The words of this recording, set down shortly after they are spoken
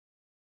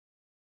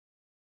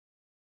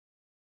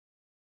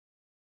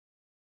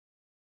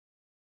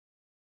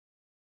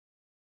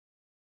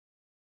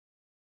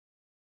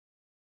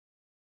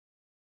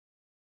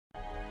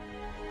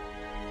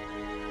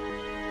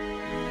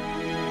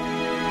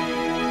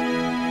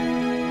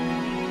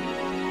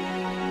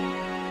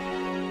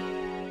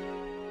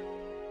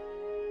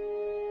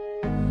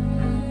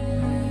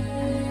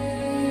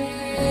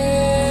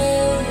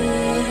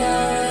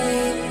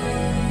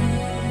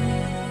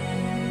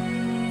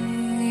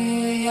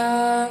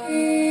They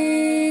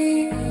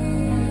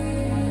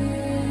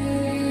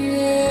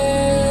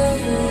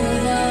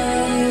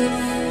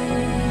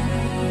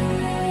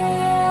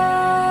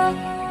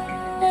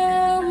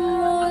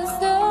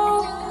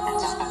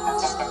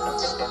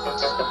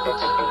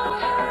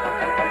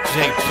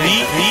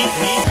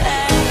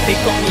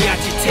got me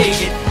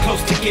agitated,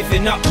 close to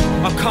giving up.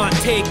 I can't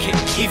take it,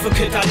 either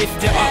could I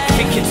lift it up.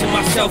 Thinking to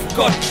myself,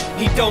 God,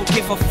 he don't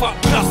give a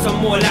fuck. Plus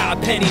I'm all out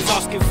of pennies,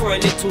 asking for a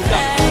little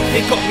luck.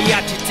 They got me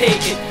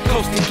agitated,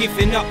 close to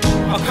giving up.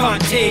 I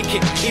can't take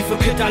it, either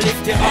could I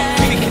lift it up.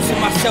 Thinking to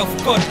myself,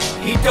 God,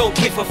 he don't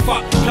give a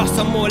fuck. Plus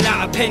I'm all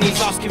out of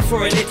pennies, asking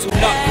for a little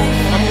luck.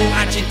 I'm all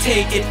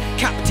agitated,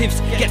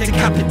 captives get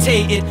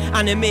decapitated.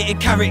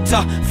 Animated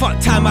character, fuck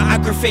time I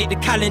aggravate the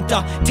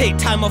calendar. Take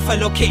time off a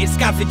located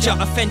scavenger,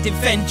 offending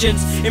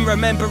vengeance in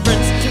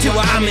remembrance to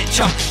an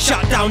amateur.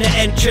 Shut down the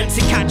entrance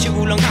and catch it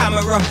all on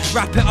camera.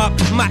 Wrap it up,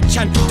 match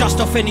and dust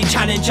off any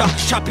challenger.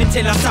 Trap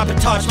until I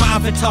sabotage my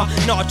avatar.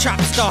 Not a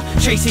trap star,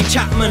 Tracy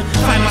Chapman.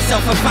 Find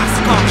myself a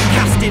fast car,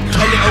 casting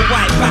a little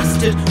white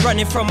bastard,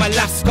 running from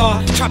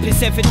Alaska. Trapping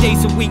 7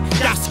 days a week,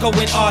 that's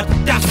going hard.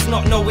 That's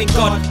not knowing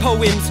God.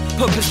 Poems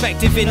put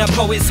perspective in a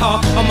poet's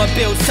heart. I'ma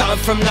build something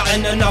from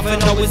nothing, another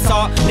Noah's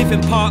Ark. Live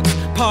in parts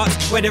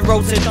where the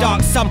roads are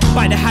dark. Some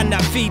by the hand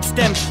that feeds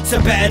them, so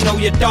better know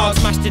your dogs.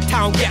 Smash the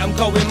town, get them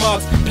going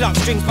marks. Pluck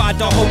strings but I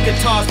don't hold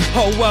guitars.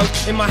 Whole world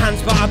in my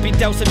hands but I've been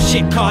dealt some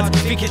shit cards.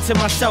 Thinking to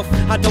myself,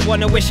 I don't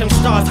wanna wish them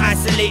stars.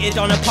 Isolated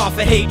on a path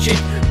of hatred,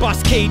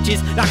 bust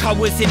cages like I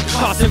was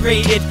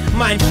incarcerated.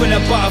 Mind full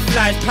of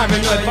butterflies,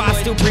 paranoid but I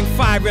still bring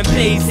fire and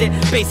blaze it.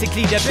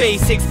 Basically the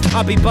basics,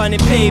 I'll be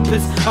burning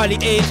papers. Early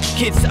age,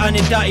 kids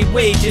earning dirty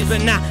wages.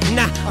 But nah,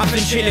 I've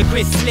been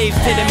ventriloquist slaves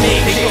to the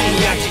matrix. They got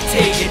me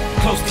agitated,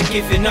 close to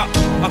giving up.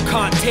 I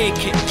can't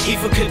take it,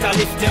 either could I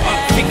lift it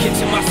up. Thinking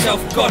to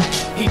myself, God,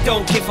 he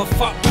don't give a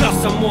fuck.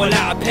 Plus I'm all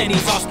out of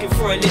pennies, asking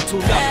for a little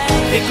luck.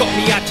 They got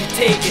me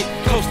agitated,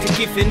 close to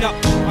giving up.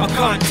 I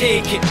can't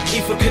take it,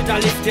 either could I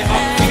lift it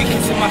up.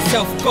 Thinking to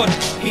myself, God,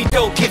 he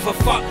don't give a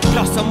fuck.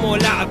 Plus I'm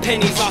all out of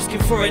pennies,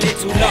 asking for a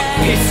little luck.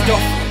 Pissed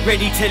off,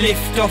 ready to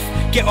lift off.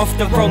 Get off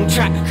the wrong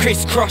track,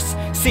 crisscross.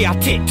 See I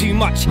tick too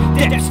much,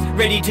 Deps,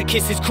 ready to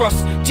kiss his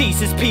cross.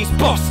 Jesus peace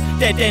boss,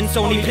 dead end's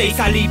only place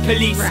I leave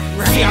police.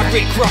 See I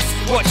Rick Ross,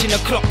 watching the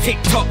clock tick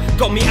tock.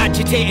 Got me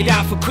agitated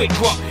out for quick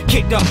walk.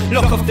 Kicked up,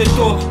 lock off the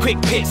door,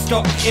 quick pit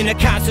stop. In a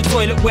cancer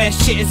toilet where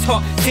shit is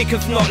hot. Sick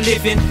of not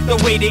living, the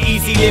way they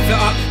easy live it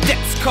up.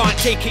 Deps can't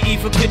take it,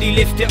 either could he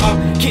lift it up.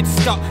 Kids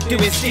stuck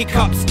doing stick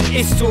ups,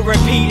 it's all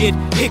repeated.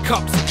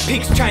 Hiccups,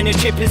 pigs trying to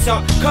trip us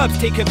up. Curbs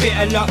take a bit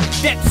of luck,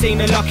 Deps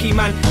ain't a lucky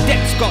man.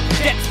 Deps got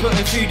Deps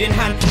putting food in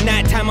hand.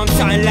 Nighttime I'm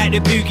something like the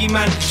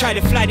boogeyman. Try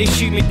to fly, they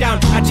shoot me down.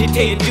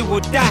 Agitated, do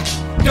or die,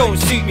 don't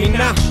suit me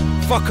now.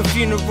 Fuck a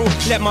funeral,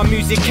 let my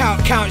music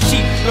out. Count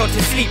sheep, not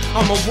to sleep,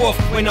 I'm a wolf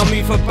when I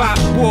move about.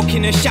 Walk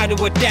in the shadow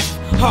of death,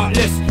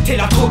 heartless till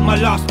I took my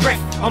last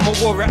breath. I'ma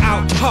war it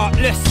out,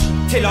 heartless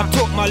till I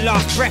took my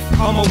last breath.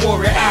 I'ma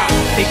war it out.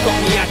 They got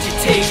me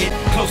agitated,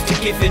 close to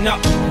giving up.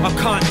 I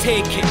can't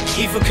take it,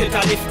 either could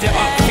I lift it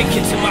up.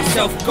 Thinking to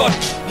myself, God,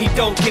 he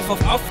don't give a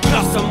fuck.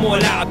 Plus I'm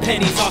all out of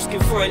pennies,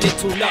 asking for a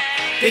little luck.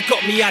 They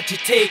got me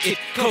agitated,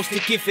 close to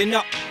giving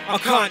up. I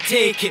can't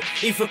take it,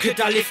 either could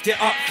I lift it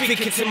up.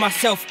 Thinking to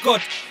myself,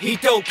 God, he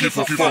don't give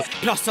a fuck.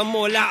 Plus I'm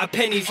all out of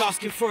pennies,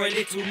 asking for a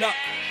little luck.